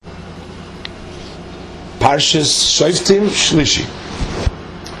Parshas Shoftim Shlishi.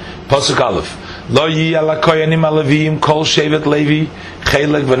 Pasuk Aleph. Lo yi ala koyanim alavim kol shevet Levi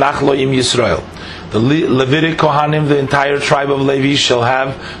chelek v'nachlo im Yisrael. The Levitic Kohanim, the entire tribe of Levi, shall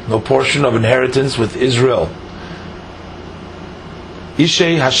have no portion of inheritance with Israel.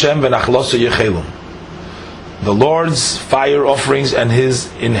 Ishei Hashem v'nachloso yechelum. The Lord's fire offerings and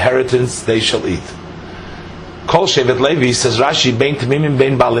His inheritance they shall eat. Kol shevet Levi, says Rashi, bein tamimim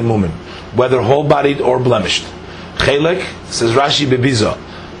bein balim mumim, whether whole-bodied or blemished. Chelek, says Rashi, bebiza,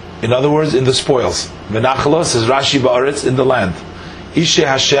 in other words, in the spoils. V'nachlo, says Rashi, ba'aretz, in the land. Ishe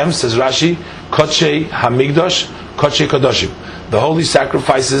Hashem, says Rashi, Kodshe Hamigdosh, Kodshe Kodoshim, the holy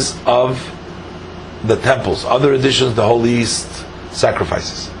sacrifices of the temples. Other additions, the holiest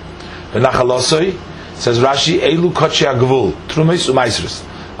sacrifices. V'nachalosoi, says Rashi, Eilu Kodshe HaGvul, Trumis Umaisris,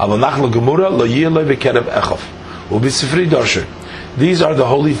 Alo Nachlo Gemura, Lo Yiloi Bekerev Echov, Ubisifri Dorsher. These are the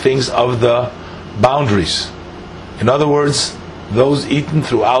holy things of the boundaries. In other words, those eaten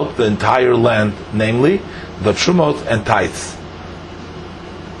throughout the entire land, namely the Trumot and tithes.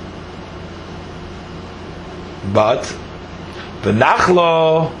 But the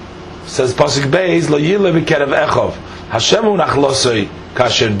Nachlo, says Pasuk Beis, Lo Yile B'Kerev Echov, Hashemu Nachlosoi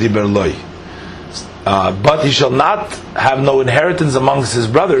Kasher Diber Loi. But he shall not have no inheritance amongst his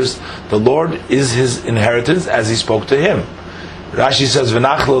brothers. The Lord is his inheritance, as he spoke to him. Rashi says,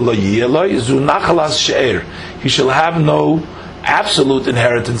 V'Nachlo Lo Yiloi Zu Nachalas She'er. He shall have no absolute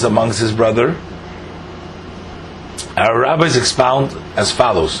inheritance amongst his brother. Our rabbis expound as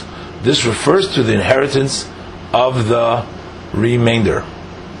follows. This refers to the inheritance of the remainder.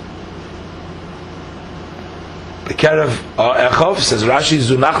 Bekerev Echov, says Rashi,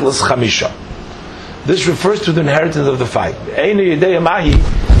 Zunachlas Chamisha. This refers to the inheritance of the five. Einu Yedei Mahi,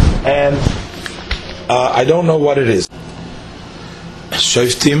 and I don't know what it is.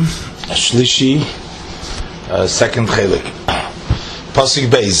 Shoftim Shlishi, second chelik. Pasuk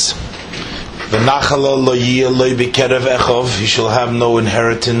Beis. V'nachala lo yiyeh lo bekerev Echov. He shall have no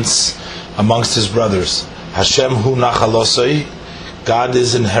inheritance amongst his brothers. Hashem hu nachalosoi, God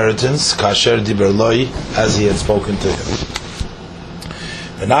is inheritance, kasher diber loi, as he had spoken to him.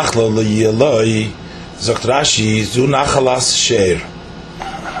 V'nachlo lo yiyeh loi, zokt Rashi, zu nachalas sheir.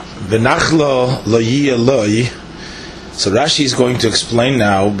 V'nachlo lo yiyeh loi. So Rashi is going to explain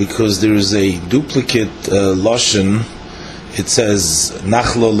now, because there is a duplicate lashon. It says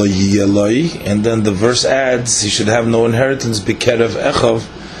nachlo lo yiyeh loi, and then the verse adds he should have no inheritance bekerev Echov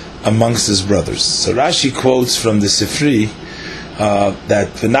amongst his brothers. So Rashi quotes from the Sifri that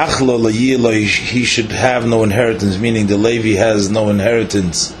v'nachlo lo yiyeh loi, he should have no inheritance, meaning the Levi has no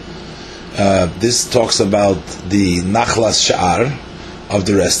inheritance. This talks about the nachlas sha'ar of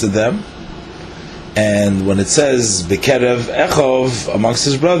the rest of them. And when it says bekerev Echov amongst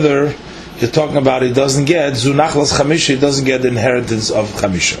his brother, you're talking about he doesn't get zu nachlas chamisha, he doesn't get the inheritance of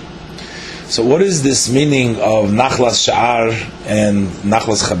chamisha. So what is this meaning of nachlas sha'ar and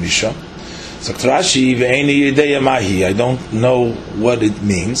nachlas chamisha? So Rashi ve'eni yedei mahi, I don't know what it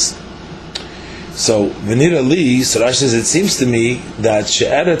means. So v'nira li, so Rashi says, it seems to me that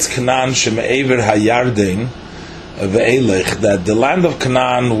she'eretz Canaan she'me'ever hayarden ve'elech, that the land of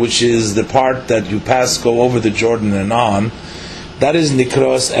Canaan, which is the part that you pass, go over the Jordan and on, that is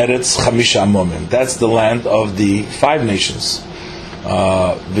Nikros Eretz Chamisha Amomim. That's the land of the five nations.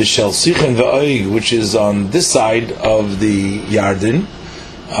 Vishel Sichen ve'oig, which is on this side of the Yarden,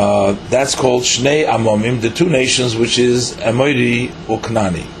 that's called Shnei Amomim, the two nations, which is Amori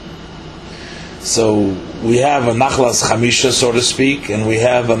Uknani. So we have a Nachlas Chamisha, so to speak, and we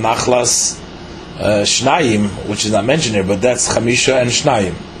have a Nachlas Shnayim, which is not mentioned here, but that's Chamisha and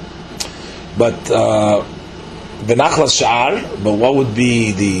Shnayim. But the Nachlas Sha'ar, but what would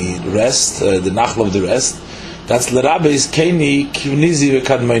be the rest, the Nachla of the rest? That's L'Rabbeis Keni, Knizi,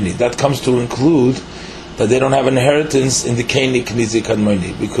 V'Kadmoni. That comes to include that they don't have inheritance in the Keni, Knizi,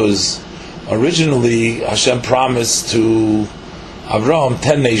 Kadmoni, because originally Hashem promised to Avraham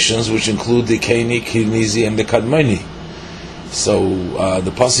 10 nations, which include the Keni, Knizi, and the Kadmoni. So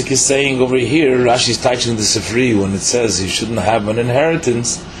the pasuk is saying over here, Rashi is touching the Sifri when it says he shouldn't have an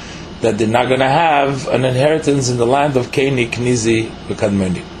inheritance, that they're not going to have an inheritance in the land of Keni, Knizi,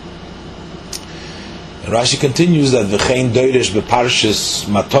 V'Kadmoni. Rashi continues that v'chein doirish beparshas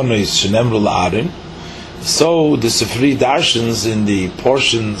matonos shenemru la'arin. So the Sifri darshans in the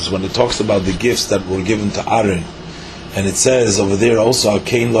portions when it talks about the gifts that were given to Aaron, and it says over there also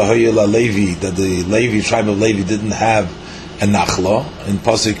Kein lahoyel Levi, that the Levi tribe of Levi didn't have a nachla in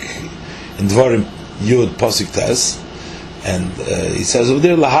pasuk in Dvarim Yud pasuk Tes. And he says over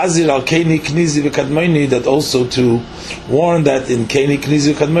there, Lahazir al Keni Knizi v'Kadmoni, that also to warn that in Keni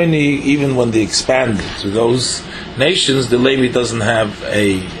Knizi v'Kadmoni, even when they expand to those nations, the Levi doesn't have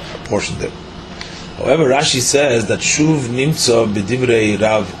a portion there. However, Rashi says that Shuv Nimtza b'divrei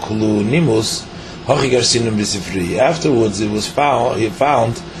Rav Kulu Nimus Hachi Garsinum b'Sifri. Afterwards, he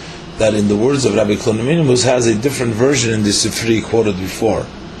found that in the words of Rabbi Kulu Nimus has a different version in the Sifri quoted before.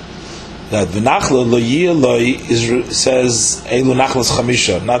 That v'nachla lo yiyaloi says elu nachlas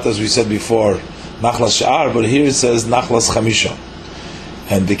chamisha, not as we said before nachlas sha'ar, but here it says nachlas chamisha.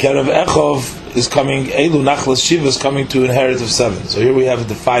 And the Kerev Echov is coming, elu nachlas shiva is coming to inherit of 7. So here we have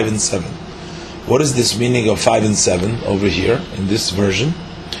the 5 and 7. What is this meaning of 5 and 7 over here in this version?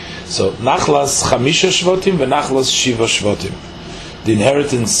 So nachlas chamisha shvotim v'nachlas shiva shvotim. The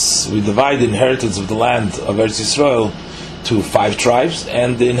inheritance, we divide the inheritance of the land of Eretz Yisrael to 5 tribes,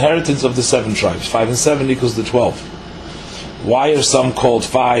 and the inheritance of the 7 tribes. 5 and 7 equals the 12. Why are some called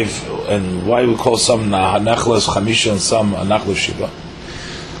 5, and why we call some Nachlas Chamisha and some Nachlas Shiva?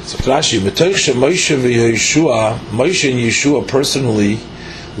 So Rashi, Moshe and Yeshua personally,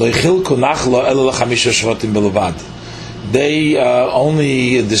 they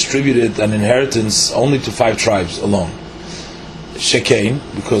only distributed an inheritance only to 5 tribes alone. Shekain,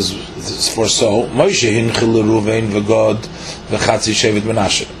 because for so Moshe hinchil Reuven v'Gad v'Chatzi Shevet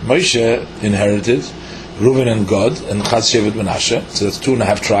Menashe. Moshe inherited Reuven and Gad and Chatzi Shevet Menashe, so that's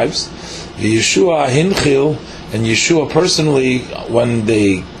 2.5 tribes. Yeshua hinchil, and Yeshua personally, when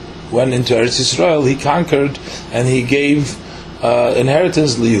they went into Eretz Yisrael, he conquered and he gave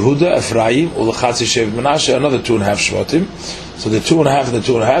inheritance liYehuda, Ephraim, u'Chatzi Shevet Menashe, another 2.5 shvatim. So the 2.5 and the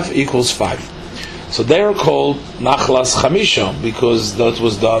 2.5 equals 5. So they are called Nachlas Chamisha because that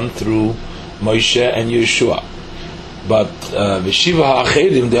was done through Moshe and Yeshua. But V'Shiva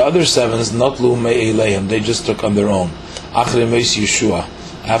Ha'achedim, the other 7s, Notlu Me'eleihem, they just took on their own. Achrei Meis Yeshua,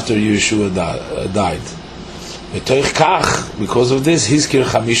 after Yeshua died. V'Toich Kach, because of this, Hizkir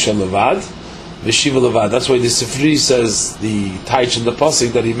Chamisha Levad, V'Shiva Levad. That's why the Sifri says, the Taich and the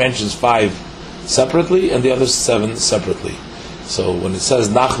Pasuk, that he mentions 5 separately and the other 7 separately. So when it says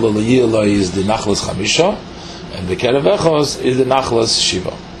Nachla L'Yiloi is the Nachlas Chamisha, and the Kerev Echos is the Nachlas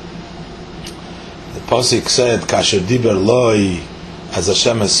Shiva. The Pasuk said, Kasher Diber Loi, as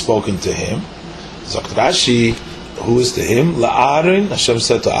Hashem has spoken to him. Zokt Rashi, who is to him? La'arin, Hashem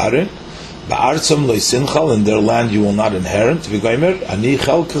said to Aaron, Ba'artzam Loi Sinchal, in their land you will not inherit. V'goymer, Ani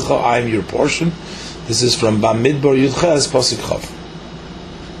Chelkecha, I am your portion. This is from Bamidbar Yudches, Pasuk Chav.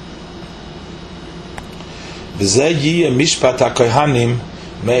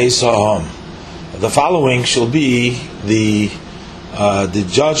 The following shall be the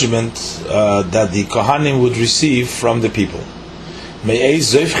judgment that the Kohanim would receive from the people.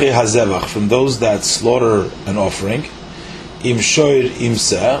 From those that slaughter an offering,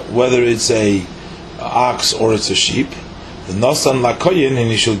 whether it's a ox or it's a sheep, the nosan lakoyin,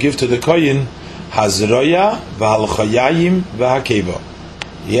 and he shall give to the koyin hazroya v'halchayayim v'hakeva.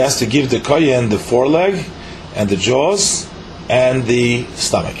 He has to give the koyin the foreleg and the jaws and the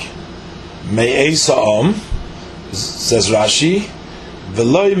stomach. Me'eis ha'om, says Rashi,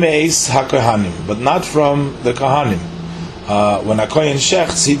 v'loi me'eis ha'kohanim, but not from the kohanim. When a kohen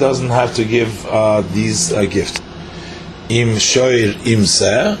shechts, he doesn't have to give these gifts. Im shoir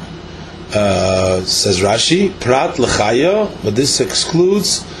imse, says Rashi, prat l'chaya, but this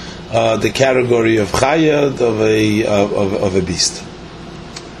excludes the category of chaya, of a beast.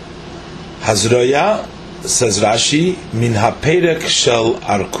 Hazroya, says Rashi, min haperek shel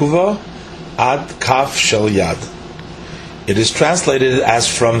arkuva ad kaf shel yad. It is translated as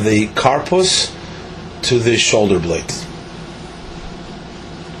from the carpus to the shoulder blade.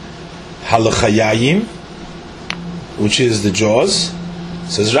 Halachayayim, which is the jaws,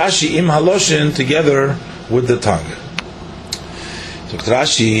 says Rashi, im haloshin, together with the tongue. So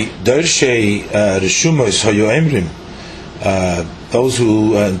Rashi, dershei reshumos hayoemrim, those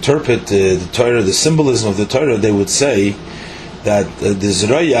who interpret the Torah, the symbolism of the Torah, they would say that the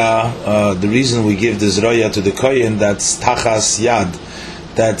zroya, the reason we give the zroya to the kohen, that's tachas yad,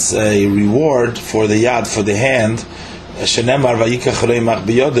 that's a reward for the yad, for the hand. Shenemar vayikach reimach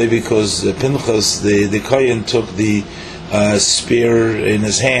biyodei, because Pinchas, the kohen, took the spear in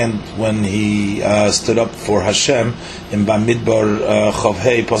his hand when he stood up for Hashem in Bamidbar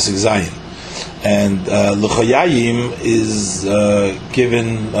Chavhei Pasuk Zayin. And L'choyayim is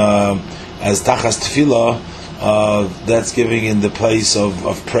given as Tachas Tefillah, that's giving in the place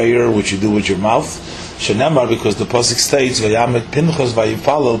of prayer, which you do with your mouth. Shenemar, because the Pasuk states, Vayamet Pinchas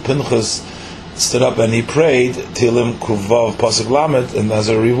Vayipalel, Pinchas stood up and he prayed, Tilim Kuvav Pasuk Lamet, and as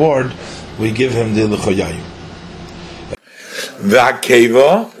a reward, we give him the L'choyayim.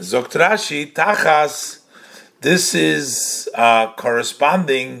 V'hakeva, zokt Rashi, tachas, this is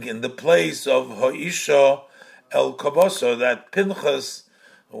corresponding in the place of Hoisha el Kaboso, that Pinchas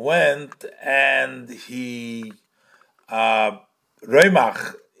went and he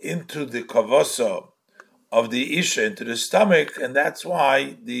Reimach into the Kavoso of the Isha, into the stomach, and that's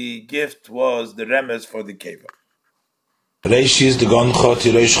why the gift was the remes for the Keva.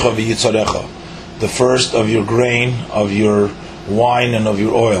 The first of your grain, of your wine, and of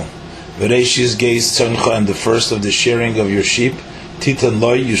your oil. And the first of the shearing of your sheep, Titan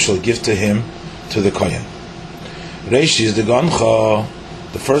loy, you shall give to him, to the Kohen. Reishi is the Goncha,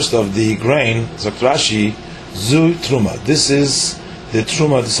 the first of the grain, Zok Rashi, Zu Truma. This is the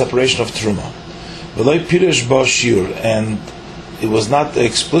Truma, the separation of Truma. V'loi Pirush Bo Shiur, and it was not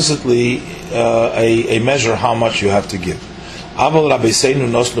explicitly a measure how much you have to give. Aval Rabbeinu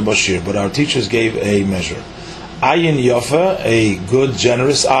Nosnu Bashir, but our teachers gave a measure. Ayin Yofa, a good,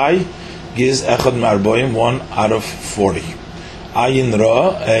 generous eye, gives Echad Marboim, 1 out of 40. Ayin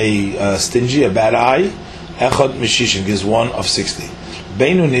Ra, a stingy, a bad eye, Echad Mishishim, gives 1 of 60.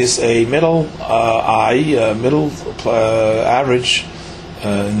 Beinunis, a middle eye, middle average,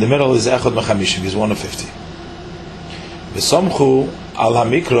 in the middle is Echad Mechamishim, gives 1 of 50. V'somchu al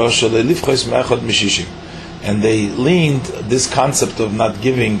hamikra shalelifchos me'echad mishishim. And they leaned this concept of not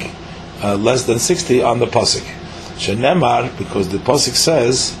giving less than 60 on the pasuk. Shenemar, because the pasuk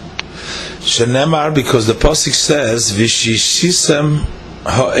says, Vishishisem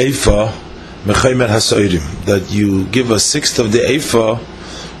ha'efa mechaymer hasoirim, that you give a sixth of the efa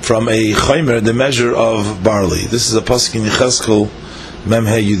from a chaymer, the measure of barley. This is a pasuk in Yechezkel Mem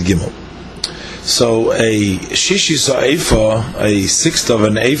He Yud Gimel. So a shishis ha'efa, a sixth of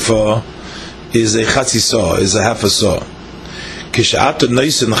an efa, is a chatzi saw, is a half a saw. Kish'at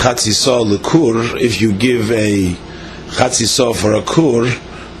noisin chatzi saw lekur, if you give a chatzi saw for a kur,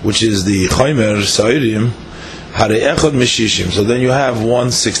 which is the chomer sa'irim, hare echad mishishim, so then you have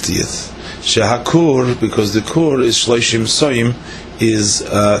 1/60th. Shehakur, because the kur is shloishim soim, is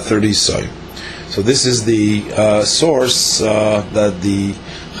 30 soim. So this is the source that the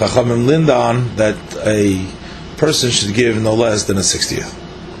Chachamim lind on, that a person should give no less than a 60th.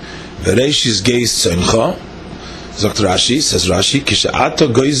 V'reishis geis tzoncha, Zokt Rashi, says Rashi, Kisha'ato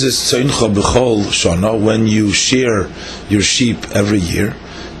goizes tzoncha b'chol shana, when you shear your sheep every year,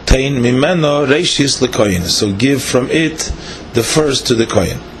 tein mimeno reishis lekoyin, so give from it the first to the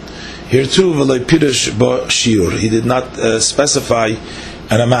koyin. Here too, v'loi pirush bo shiur, he did not specify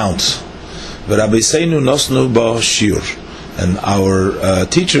an amount. V'rabbeinu nosnu bo shiur, and our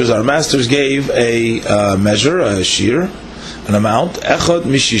teachers, our masters, gave a measure, a shear, an amount, echad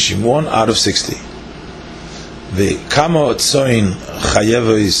mishishim, 1 out of 60. The kamo tzoin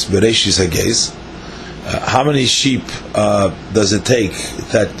chayevis bereshis hagez, how many sheep does it take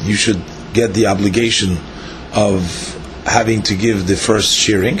that you should get the obligation of having to give the first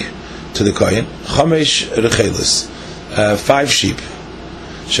shearing to the kohen? Chamesh rechelis, 5 sheep.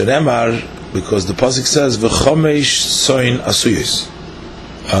 Shenemar, because the pasuk says v'chamesh tzoin asuyos.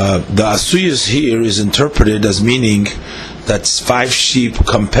 The asuyos here is interpreted as meaning that 5 sheep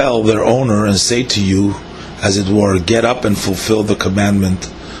compel their owner and say to you, as it were, get up and fulfill the commandment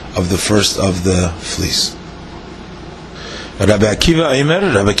of the first of the fleece. Rabbi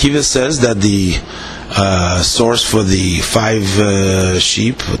Akiva says that the source for the 5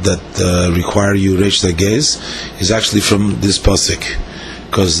 sheep that require you reish the gaze is actually from this pasuk,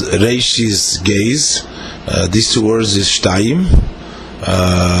 because reish is gaze. These 2 words is shtayim.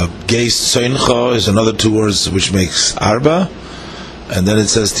 Geis soincha is another 2 words which makes arba, and then it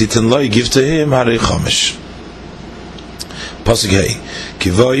says titan loy, give to him harei chomesh. Pasuk Hey,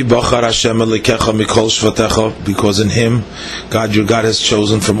 Kivoi bachar Hashem elekecha mikol shvatecha, because in him God your God has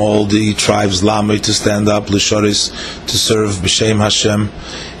chosen from all the tribes Lamei to stand up, l'shoris, to serve b'shem Hashem,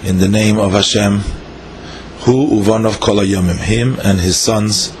 in the name of Hashem, hu uvanov kol hayomim, him and his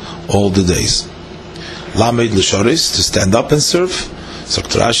sons all the days. Lamei l'shoris, to stand up and serve.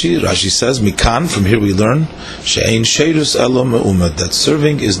 Rashi says, Mikan, from here we learn, She'ein sheirus elo me'umad, that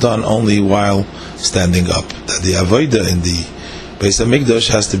serving is done only while standing up. That the avodah in the Beis HaMikdash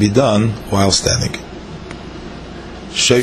has to be done while standing.